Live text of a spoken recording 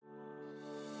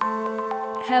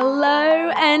Hello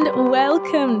and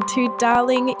welcome to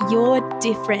Darling, You're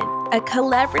Different, a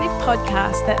collaborative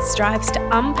podcast that strives to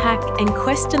unpack and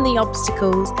question the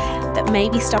obstacles that may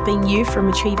be stopping you from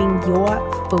achieving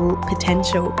your full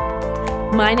potential.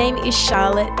 My name is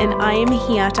Charlotte and I am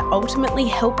here to ultimately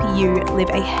help you live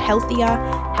a healthier,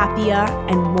 happier,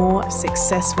 and more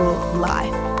successful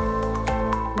life.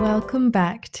 Welcome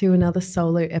back to another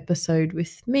solo episode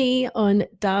with me on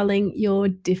Darling, You're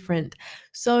Different.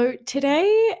 So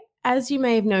today, as you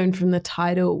may have known from the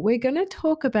title, we're going to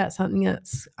talk about something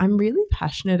I'm really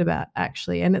passionate about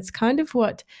actually, and it's kind of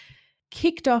what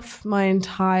kicked off my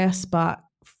entire spark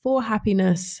for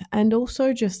happiness and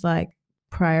also just like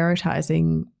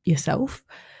prioritizing yourself.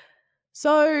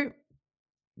 So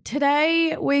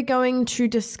today we're going to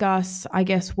discuss, I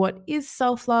guess, what is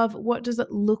self-love? What does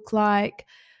it look like?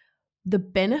 The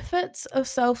benefits of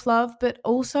self-love, but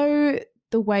also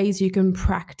the ways you can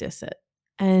practice it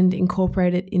and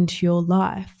incorporate it into your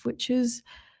life, which is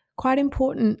quite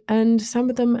important. And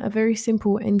some of them are very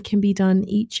simple and can be done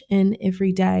each and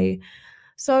every day.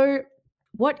 So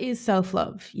what is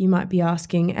self-love, you might be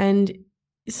asking? And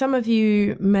some of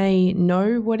you may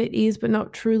know what it is, but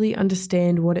not truly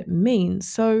understand what it means.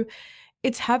 So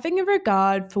it's having a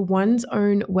regard for one's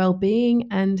own well-being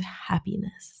and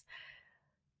happiness.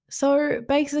 So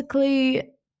basically,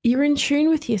 you're in tune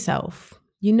with yourself.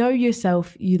 You know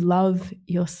yourself, you love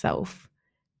yourself.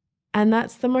 And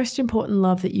that's the most important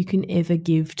love that you can ever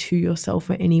give to yourself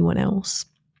or anyone else.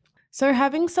 So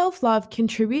having self-love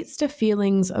contributes to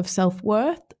feelings of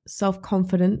self-worth,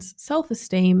 self-confidence,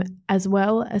 self-esteem, as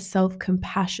well as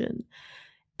self-compassion.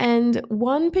 And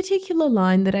one particular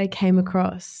line that I came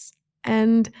across,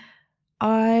 and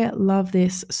I love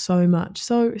this so much.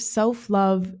 So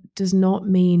self-love does not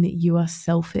mean you are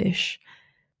selfish.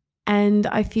 And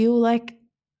I feel like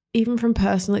even from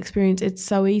personal experience, it's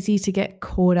so easy to get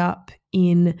caught up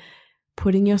in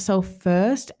putting yourself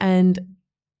first and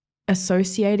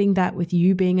associating that with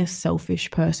you being a selfish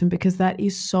person, because that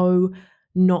is so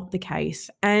not the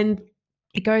case. And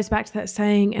it goes back to that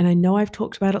saying, and I know I've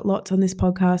talked about it lots on this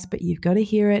podcast, but you've got to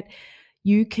hear it.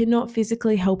 You cannot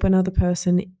physically help another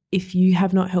person if you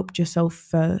have not helped yourself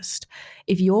first.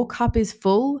 If your cup is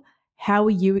full, how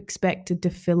are you expected to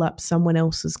fill up someone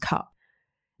else's cup?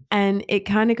 And it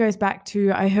kind of goes back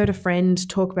to, I heard a friend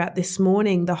talk about this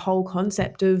morning, the whole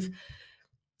concept of,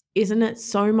 isn't it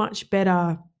so much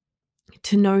better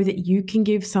to know that you can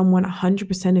give someone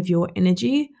 100% of your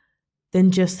energy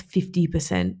than just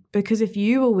 50%? Because if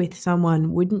you were with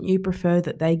someone, wouldn't you prefer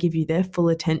that they give you their full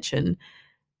attention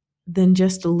than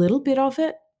just a little bit of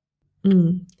it?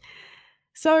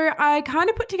 So I kind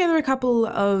of put together a couple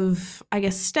of, I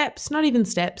guess, steps, not even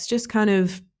steps, just kind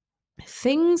of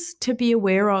things to be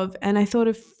aware of. And I thought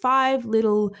of 5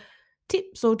 little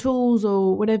tips or tools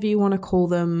or whatever you want to call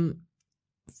them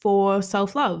for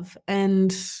self-love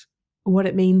and what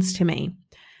it means to me.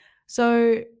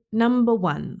 So number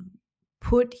 1,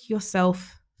 put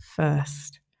yourself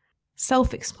first.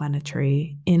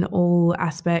 Self-explanatory in all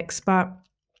aspects, but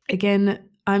again,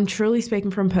 I'm truly speaking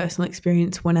from personal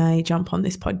experience when I jump on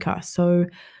this podcast. So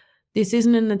this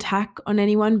isn't an attack on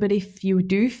anyone, but if you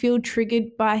do feel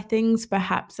triggered by things,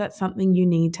 perhaps that's something you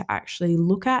need to actually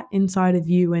look at inside of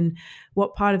you and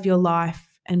what part of your life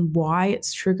and why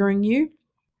it's triggering you.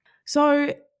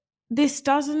 So this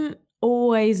doesn't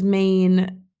always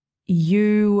mean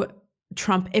you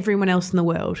trump everyone else in the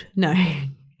world. No.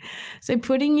 So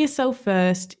putting yourself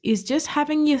first is just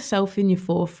having yourself in your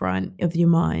forefront of your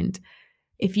mind.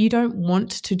 If you don't want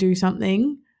to do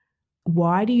something,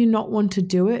 why do you not want to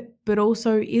do it? But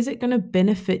also, is it going to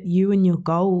benefit you and your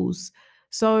goals?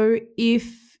 So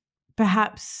if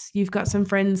perhaps you've got some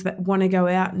friends that want to go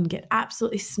out and get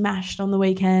absolutely smashed on the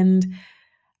weekend,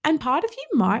 and part of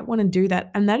you might want to do that,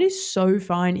 and that is so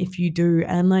fine if you do,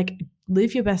 and like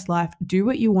live your best life, do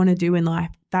what you want to do in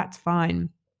life, that's fine.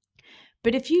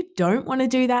 But if you don't want to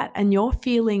do that and you're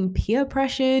feeling peer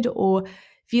pressured or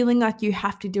feeling like you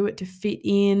have to do it to fit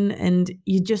in and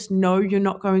you just know you're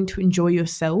not going to enjoy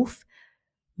yourself,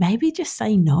 maybe just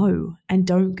say no and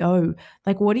don't go.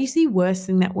 Like, what is the worst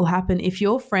thing that will happen if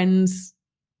your friends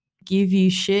give you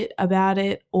shit about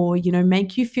it or,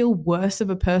 make you feel worse of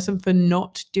a person for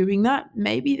not doing that?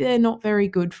 Maybe they're not very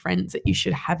good friends that you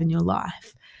should have in your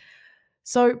life.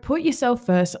 So put yourself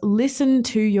first, listen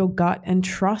to your gut and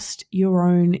trust your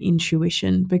own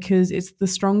intuition, because it's the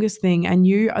strongest thing and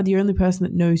you are the only person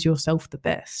that knows yourself the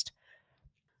best.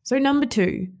 So number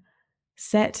 2,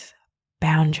 set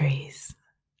boundaries.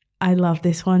 I love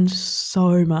this one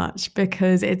so much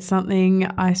because it's something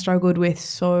I struggled with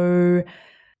so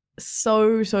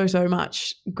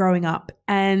much growing up.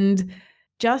 And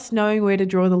just knowing where to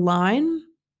draw the line.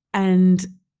 And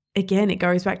again, it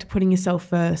goes back to putting yourself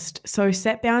first. So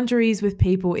set boundaries with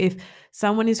people. If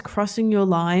someone is crossing your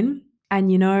line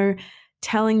and,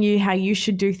 telling you how you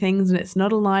should do things and it's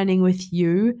not aligning with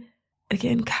you,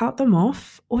 again, cut them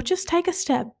off or just take a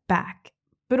step back.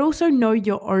 But also know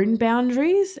your own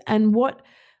boundaries and what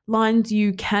lines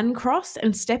you can cross,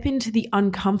 and step into the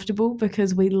uncomfortable,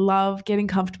 because we love getting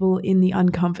comfortable in the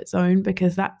uncomfort zone,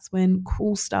 because that's when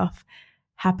cool stuff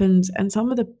happens. And some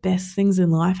of the best things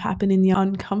in life happen in the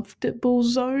uncomfortable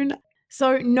zone.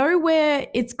 So know where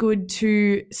it's good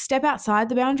to step outside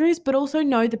the boundaries, but also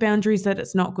know the boundaries that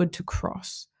it's not good to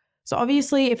cross. So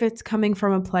obviously, if it's coming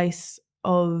from a place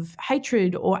of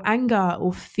hatred or anger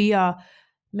or fear,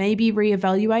 maybe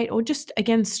reevaluate, or just,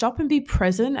 again, stop and be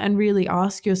present and really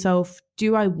ask yourself,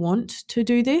 do I want to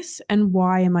do this and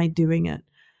why am I doing it?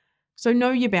 So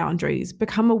know your boundaries,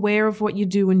 become aware of what you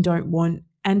do and don't want,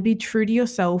 and be true to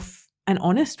yourself and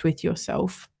honest with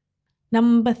yourself.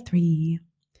 Number 3,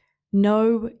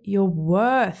 know your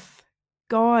worth.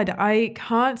 God, I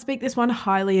can't speak this one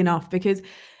highly enough, because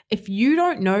if you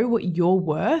don't know what you're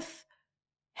worth,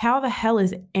 how the hell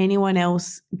is anyone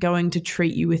else going to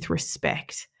treat you with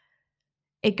respect?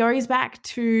 It goes back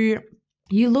to,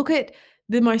 you look at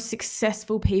the most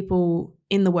successful people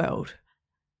in the world,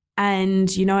 and,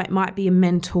 it might be a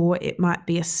mentor, it might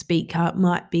be a speaker, it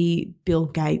might be Bill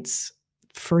Gates,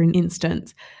 for an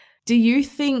instance. Do you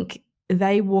think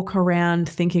they walk around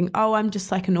thinking, oh, I'm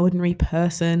just like an ordinary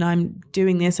person, I'm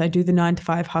doing this, I do the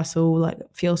 9-to-5 hustle, like,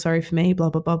 feel sorry for me,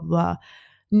 blah, blah, blah, blah?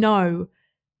 No.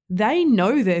 They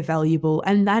know they're valuable,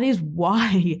 and that is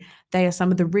why they are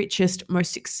some of the richest,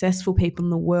 most successful people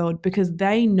in the world, because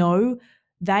they know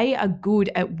they are good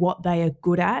at what they are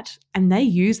good at, and they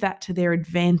use that to their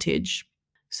advantage.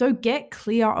 So get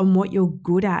clear on what you're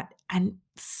good at and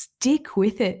stick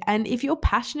with it. And if you're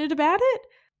passionate about it,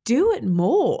 do it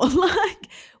more. Like,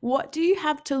 what do you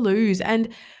have to lose? And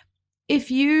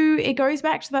it goes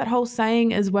back to that whole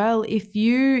saying as well, if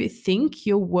you think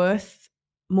you're worth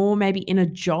more maybe in a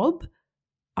job,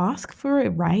 ask for a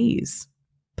raise.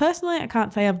 Personally, I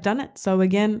can't say I've done it. So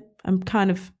again, I'm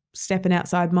kind of stepping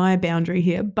outside my boundary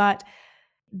here, but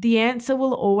the answer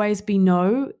will always be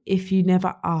no if you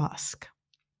never ask.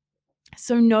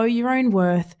 So know your own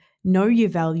worth, know your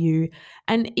value,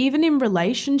 and even in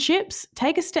relationships,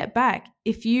 take a step back.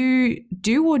 If you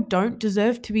do or don't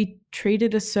deserve to be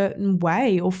treated a certain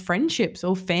way, or friendships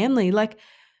or family, like,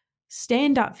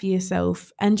 stand up for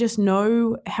yourself and just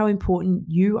know how important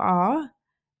you are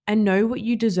and know what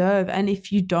you deserve. And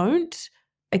if you don't,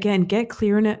 again, get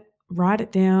clear on it, write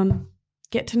it down,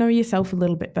 get to know yourself a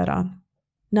little bit better.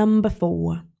 Number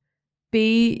 4,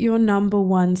 be your number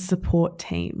one support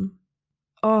team.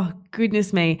 Oh,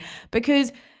 goodness me.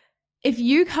 Because if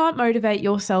you can't motivate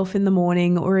yourself in the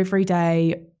morning or every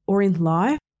day or in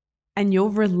life, and you're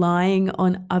relying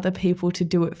on other people to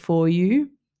do it for you,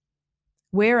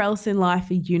 where else in life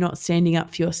are you not standing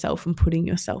up for yourself and putting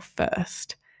yourself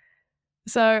first?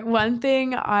 So one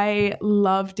thing I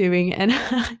love doing, and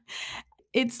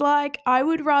it's like I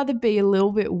would rather be a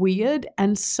little bit weird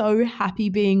and so happy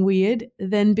being weird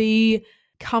than be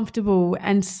comfortable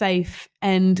and safe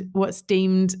and what's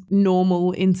deemed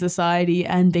normal in society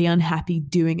and be unhappy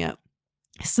doing it.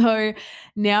 So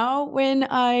now when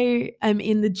I am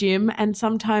in the gym and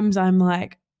sometimes I'm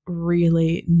like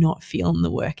really not feeling the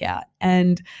workout,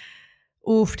 and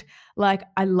like,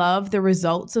 I love the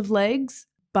results of legs,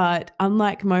 but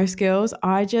unlike most girls,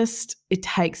 it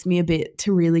takes me a bit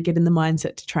to really get in the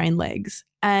mindset to train legs.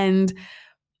 And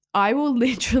I will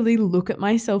literally look at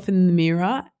myself in the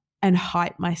mirror and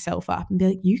hype myself up and be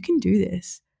like, you can do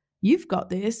this. You've got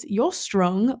this. You're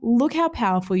strong. Look how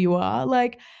powerful you are.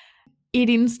 Like, it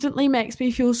instantly makes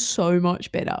me feel so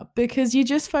much better, because you're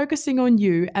just focusing on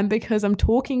you, and because I'm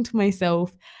talking to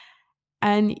myself,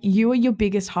 and you are your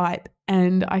biggest hype,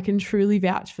 and I can truly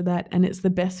vouch for that. And it's the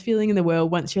best feeling in the world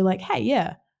once you're like, hey,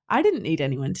 yeah, I didn't need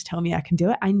anyone to tell me I can do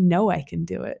it. I know I can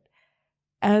do it.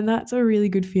 And that's a really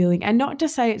good feeling. And not to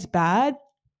say it's bad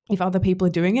if other people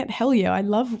are doing it. Hell yeah, I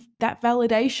love that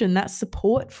validation, that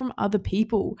support from other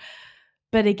people.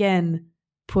 But again,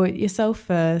 put yourself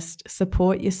first,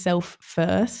 support yourself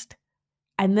first.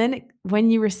 And then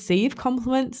when you receive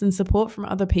compliments and support from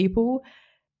other people,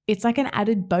 it's like an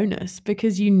added bonus,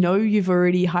 because you've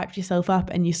already hyped yourself up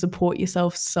and you support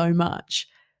yourself so much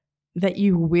that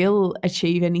you will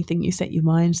achieve anything you set your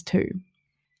mind to.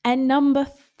 And number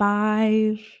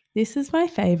 5, this is my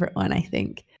favorite one, I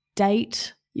think.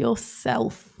 Date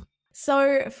yourself.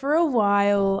 So for a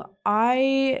while,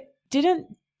 I didn't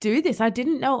do this. I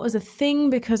didn't know it was a thing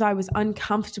because I was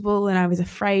uncomfortable and I was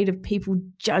afraid of people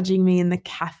judging me in the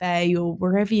cafe or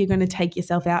wherever you're going to take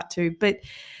yourself out to. But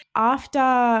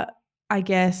after, I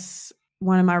guess,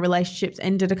 one of my relationships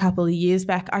ended a couple of years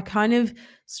back, I kind of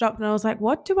stopped and I was like,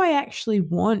 what do I actually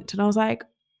want? And I was like,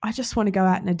 I just want to go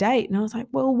out on a date. And I was like,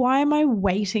 well, why am I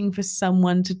waiting for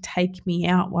someone to take me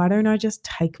out? Why don't I just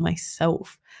take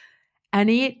myself? And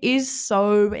it is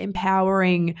so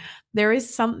empowering. There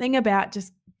is something about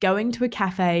just going to a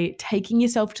cafe, taking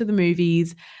yourself to the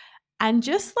movies, and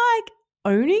just like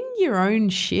owning your own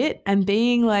shit and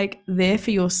being like there for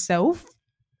yourself.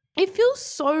 It feels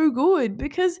so good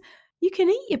because you can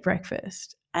eat your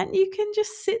breakfast and you can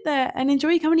just sit there and enjoy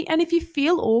your company. And if you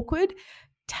feel awkward,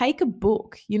 take a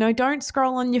book, don't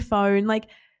scroll on your phone, like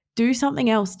do something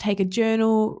else, take a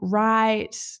journal,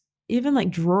 write, even like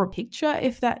draw a picture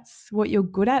if that's what you're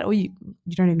good at, or you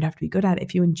don't even have to be good at it.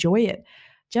 If you enjoy it,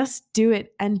 just do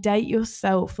it and date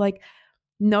yourself. Like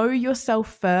know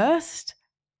yourself first.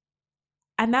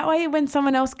 And that way, when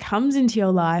someone else comes into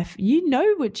your life, you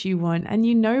know what you want and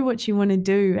you know what you want to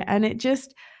do. And it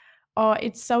just,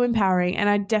 it's so empowering. And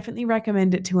I definitely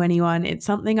recommend it to anyone. It's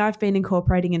something I've been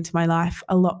incorporating into my life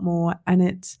a lot more.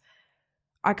 And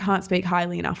I can't speak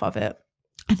highly enough of it.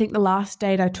 I think the last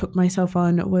date I took myself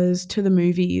on was to the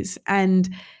movies. And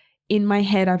in my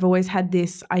head, I've always had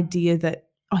this idea that,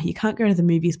 you can't go to the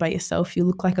movies by yourself. You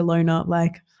look like a loner.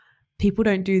 Like people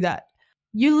don't do that.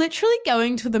 You're literally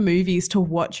going to the movies to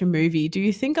watch a movie. Do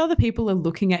you think other people are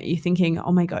looking at you thinking,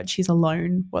 oh my God, she's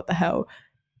alone? What the hell?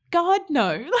 God,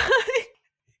 no.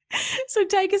 So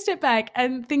take a step back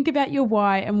and think about your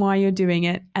why and why you're doing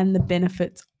it and the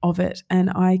benefits of it.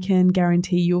 And I can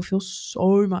guarantee you'll feel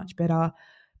so much better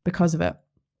because of it.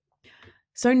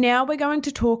 So now we're going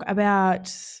to talk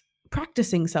about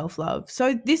practicing self-love.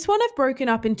 So this one I've broken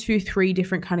up into 3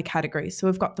 different kind of categories. So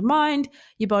we've got the mind,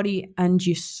 your body, and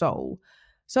your soul.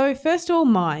 So first of all,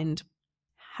 mind.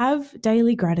 Have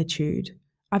daily gratitude.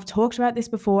 I've talked about this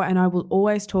before and I will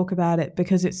always talk about it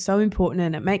because it's so important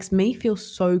and it makes me feel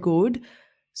so good.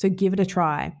 So give it a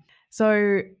try.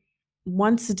 So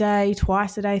once a day,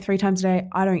 twice a day, 3 times a day,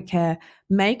 I don't care.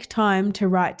 Make time to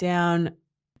write down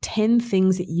 10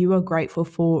 things that you are grateful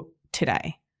for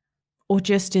today or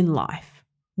just in life.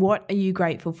 What are you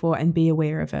grateful for and be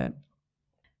aware of it.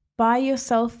 Buy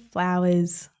yourself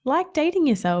flowers, like dating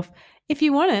yourself. If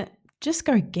you want it, just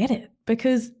go get it.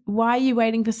 Because why are you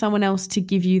waiting for someone else to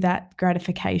give you that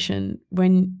gratification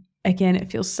when, again,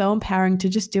 it feels so empowering to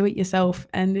just do it yourself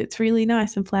and it's really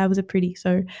nice and flowers are pretty.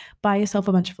 So buy yourself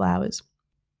a bunch of flowers.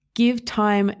 Give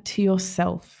time to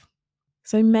yourself.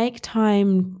 So make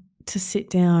time to sit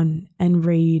down and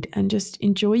read and just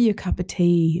enjoy your cup of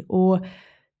tea or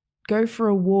go for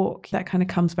a walk. That kind of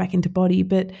comes back into body,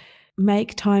 but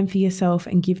make time for yourself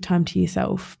and give time to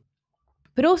yourself.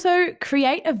 But also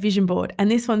create a vision board.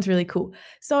 And this one's really cool.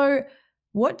 So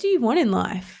what do you want in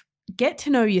life? Get to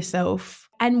know yourself.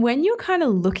 And when you're kind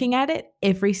of looking at it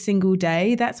every single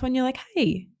day, that's when you're like,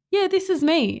 hey, yeah, this is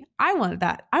me. I want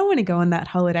that. I want to go on that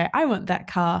holiday. I want that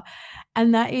car.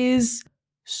 And that is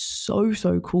so,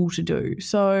 so cool to do.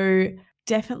 So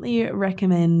definitely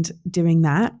recommend doing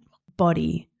that.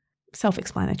 Body,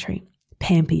 self-explanatory.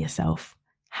 Pamper yourself.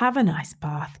 Have a nice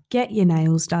bath, get your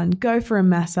nails done, go for a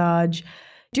massage,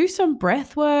 do some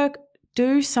breath work,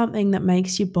 do something that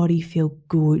makes your body feel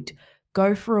good.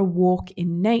 Go for a walk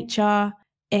in nature,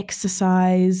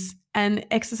 exercise, and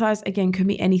exercise, again, could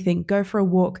be anything. Go for a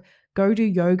walk, go do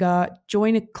yoga,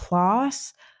 join a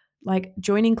class. Like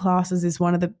joining classes is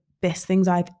one of the best things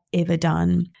I've ever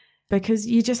done because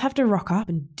you just have to rock up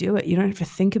and do it. You don't have to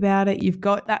think about it. You've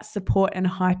got that support and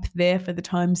hype there for the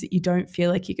times that you don't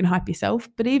feel like you can hype yourself,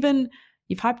 but even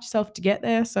you've hyped yourself to get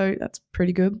there. So that's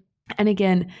pretty good. And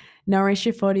again, nourish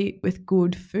your body with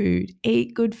good food.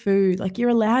 Eat good food. Like you're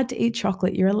allowed to eat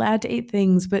chocolate. You're allowed to eat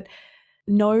things, but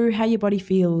know how your body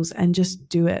feels and just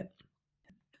do it.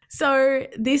 So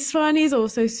this one is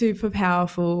also super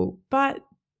powerful, but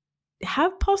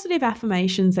have positive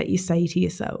affirmations that you say to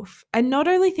yourself. And not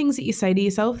only things that you say to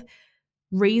yourself,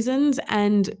 reasons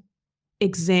and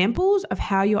examples of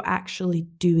how you're actually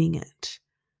doing it.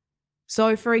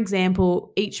 So for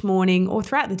example, each morning or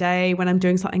throughout the day when I'm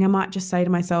doing something, I might just say to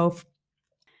myself,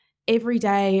 every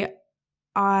day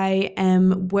I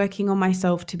am working on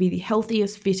myself to be the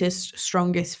healthiest, fittest,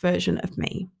 strongest version of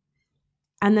me.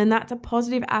 And then that's a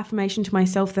positive affirmation to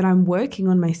myself that I'm working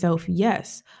on myself.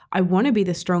 Yes, I want to be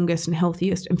the strongest and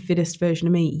healthiest and fittest version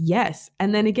of me. Yes.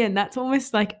 And then again, that's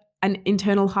almost like an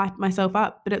internal hype myself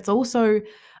up, but it's also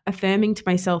affirming to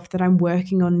myself that I'm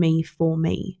working on me for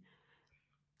me.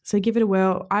 So give it a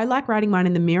whirl. I like writing mine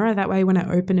in the mirror. That way when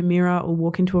I open a mirror or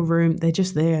walk into a room, they're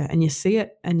just there and you see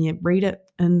it and you read it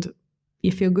and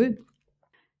you feel good.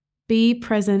 Be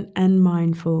present and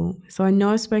mindful. So I know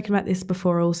I've spoken about this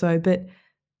before also, but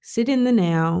sit in the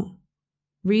now,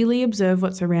 really observe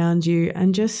what's around you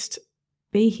and just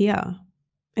be here.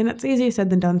 And it's easier said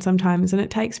than done sometimes, and it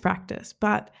takes practice.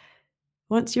 But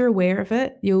once you're aware of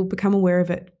it, you'll become aware of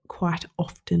it quite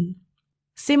often.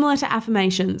 Similar to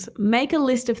affirmations, make a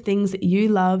list of things that you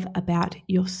love about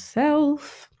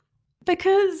yourself,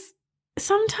 because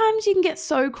sometimes you can get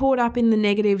so caught up in the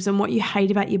negatives and what you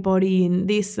hate about your body and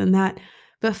this and that,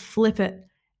 but flip it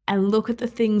and look at the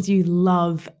things you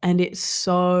love, and it's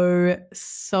so,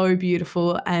 so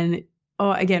beautiful and,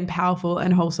 again, powerful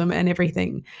and wholesome and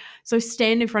everything. So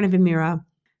stand in front of a mirror,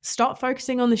 stop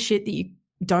focusing on the shit that you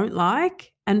don't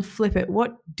like and flip it.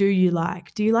 What do you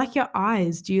like? Do you like your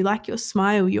eyes? Do you like your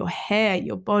smile, your hair,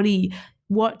 your body?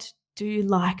 What do you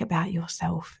like about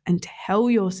yourself? And tell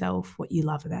yourself what you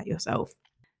love about yourself.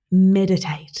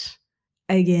 Meditate.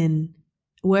 Again,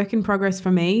 work in progress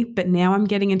for me, but now I'm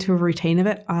getting into a routine of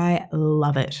it. I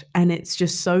love it. And it's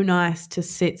just so nice to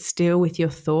sit still with your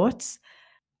thoughts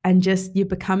and just you're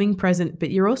becoming present,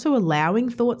 but you're also allowing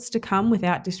thoughts to come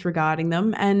without disregarding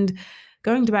them. And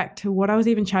going back to what I was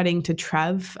even chatting to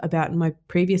Trav about in my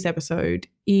previous episode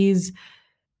is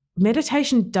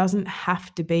meditation doesn't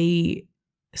have to be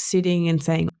sitting and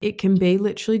saying, it can be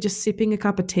literally just sipping a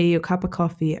cup of tea or cup of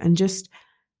coffee and just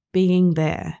being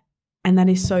there. And that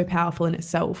is so powerful in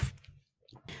itself.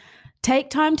 Take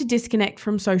time to disconnect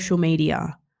from social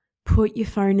media. Put your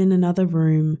phone in another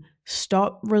room.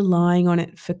 Stop relying on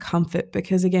it for comfort,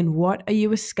 because again, what are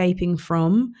you escaping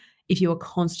from if you are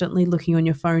constantly looking on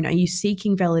your phone? Are you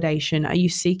seeking validation? Are you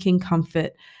seeking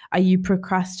comfort? Are you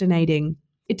procrastinating?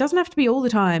 It doesn't have to be all the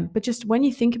time, but just when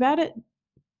you think about it,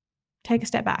 take a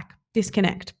step back,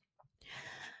 disconnect.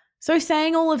 So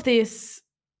saying all of this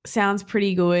sounds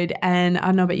pretty good, and I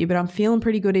don't know about you, but I'm feeling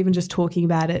pretty good even just talking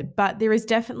about it. But there is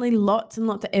definitely lots and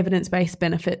lots of evidence-based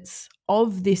benefits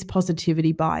of this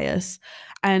positivity bias,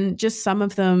 and just some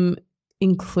of them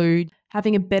include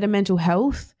having a better mental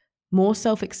health, more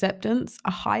self-acceptance,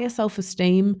 a higher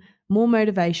self-esteem, more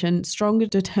motivation, stronger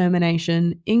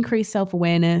determination, increased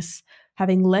self-awareness,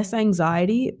 having less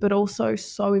anxiety, but also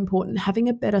so important, having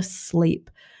a better sleep.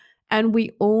 And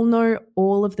we all know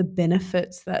all of the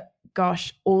benefits that,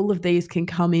 gosh, all of these can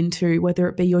come into, whether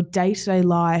it be your day-to-day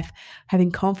life,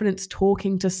 having confidence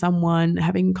talking to someone,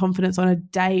 having confidence on a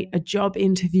date, a job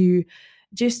interview,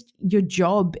 just your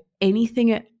job,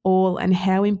 anything at all, and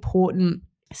how important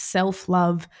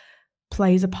self-love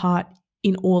plays a part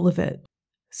in all of it.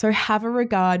 So have a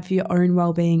regard for your own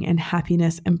well-being and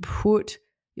happiness and put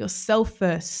yourself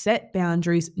first, set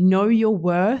boundaries, know your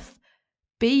worth,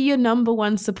 be your number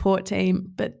one support team,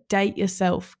 but date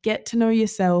yourself, get to know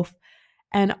yourself.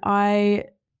 And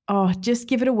just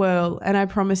give it a whirl. And I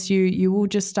promise you, you will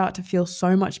just start to feel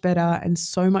so much better and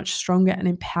so much stronger and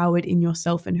empowered in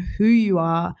yourself and who you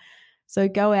are. So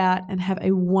go out and have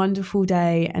a wonderful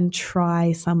day and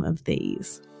try some of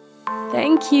these.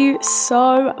 Thank you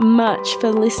so much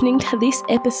for listening to this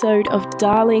episode of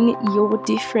Darling, You're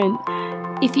Different.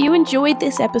 If you enjoyed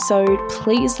this episode,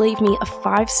 please leave me a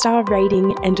 5-star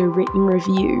rating and a written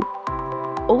review.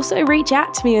 Also reach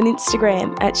out to me on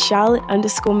Instagram at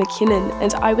Charlotte_McKinnon,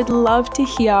 and I would love to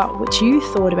hear what you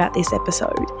thought about this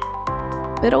episode.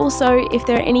 But also, if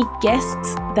there are any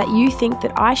guests that you think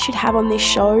that I should have on this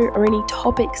show or any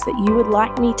topics that you would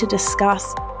like me to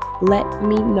discuss, let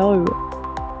me know.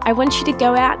 I want you to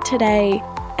go out today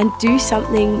and do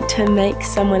something to make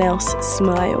someone else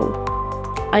smile.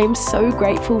 I am so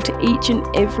grateful to each and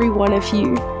every one of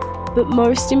you, but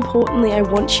most importantly, I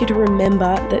want you to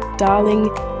remember that, darling,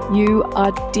 you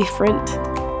are different,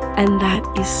 and that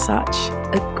is such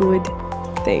a good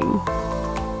thing.